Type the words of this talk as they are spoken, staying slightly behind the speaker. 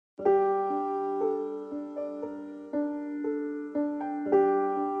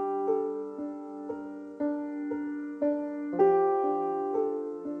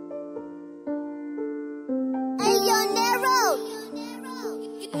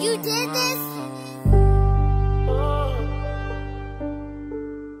You did this?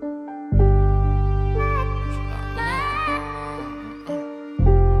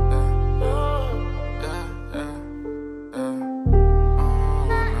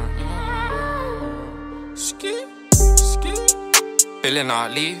 Feeling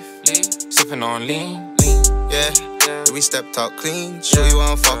out leave, sipping on lean, yeah. We stepped out clean, sure you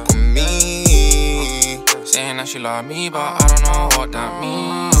won't fuck with me. Saying that she love me, but I don't know what that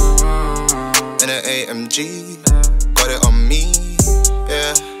means. In an AMG, got it on me,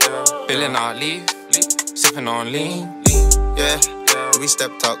 yeah. Feeling out leave, sipping on lean, yeah. We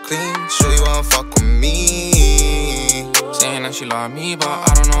stepped out clean, sure you won't fuck with me. Saying that she love me, but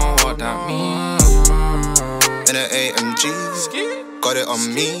I don't know what that means. In an AMG, got it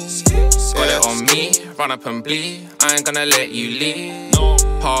on me, got it on me, run up and bleed. I ain't gonna let you leave.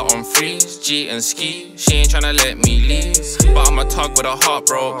 Part on freeze, G and ski. She ain't tryna let me leave, but I'm a tug with a heart,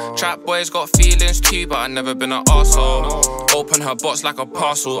 bro. Trap boys got feelings too, but I never been an arsehole. Open her box like a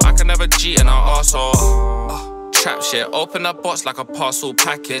parcel, I can never cheat in her arsehole. Trap shit, open her box like a parcel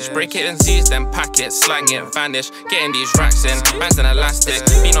package. Break it in Z's, then pack it, slang it, vanish. Getting these racks in, bands and elastic.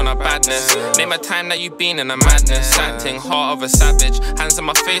 Been on a badness, name a time that you been in a madness. Acting heart of a savage, hands in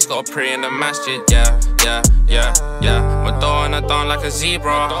my face, gotta pray in the masjid. Yeah. Madonna down like a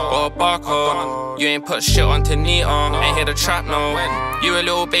zebra or a barcode. You ain't put shit on Tanita, ain't hear the trap, no. You a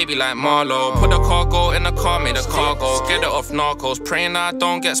little baby like Marlo. Put the cargo in the car, made the cargo. Get it off narcos, praying that I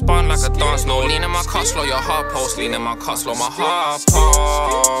don't get spun like a dance, no. Lean in my cut, slow your heart post. Lean in my cut, slow my heart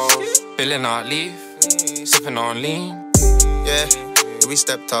post. Feeling out leave, sipping on lean, yeah. We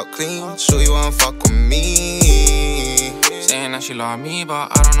stepped out clean, sure you won't fuck with me. Saying that she love me, but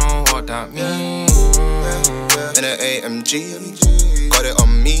I don't know what that means. In an AMG, got it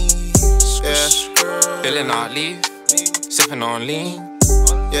on me, yeah. Feeling out leave, sipping on lean,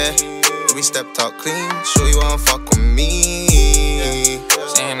 yeah. We stepped out clean, sure you won't fuck with me.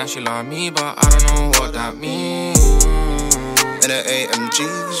 Saying that she love me, but I don't know what that means. In an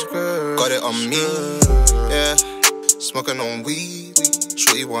AMG, got it on me, yeah. Smoking on weed,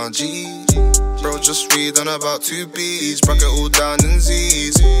 shorty 1G. Bro, just read on about 2 B's, bracket all down in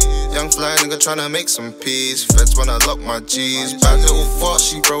Z's. Young fly nigga tryna make some peace. Feds wanna lock my G's. Bad little fuck,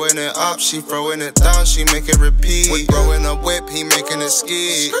 she throwing it up, she throwing it down, she make it repeat. We bro in a whip, he making it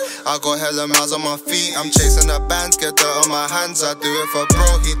ski. I got hella miles on my feet. I'm chasing the bands, get dirt on my hands. I do it for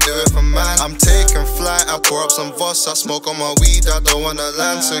bro, he do it for man. I'm taking flight, I pour up some Voss, I smoke on my weed, I don't wanna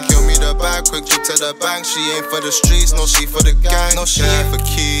land. Secure me the bag, quick trip to the bank. She ain't for the streets, no, she for the gang. No, she ain't for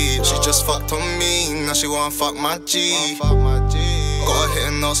kids, she just fucked on me. Now she wanna fuck my G. Got her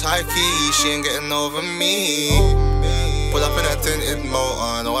hitting those high keys, she ain't getting over me. Pull up in a tinted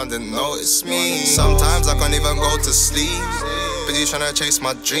motor, no one didn't notice me. Sometimes I can't even go to sleep, busy tryna chase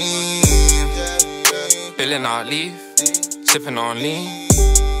my dream. Feeling out leave, sipping on lean,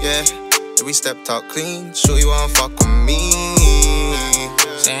 yeah. We stepped out clean, sure you won't fuck with me.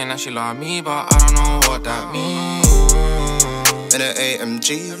 Saying that she love me, but I don't know what that means. In an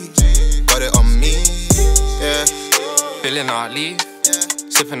AMG, got it on me, yeah. Feeling out leave,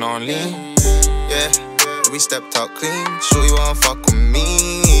 sipping on lean, yeah. We stepped out clean, sure you won't fuck with me.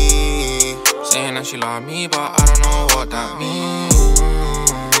 Saying that she love me, but I don't know what that means.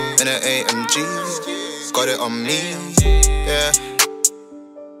 In an AMG, got it on me, yeah.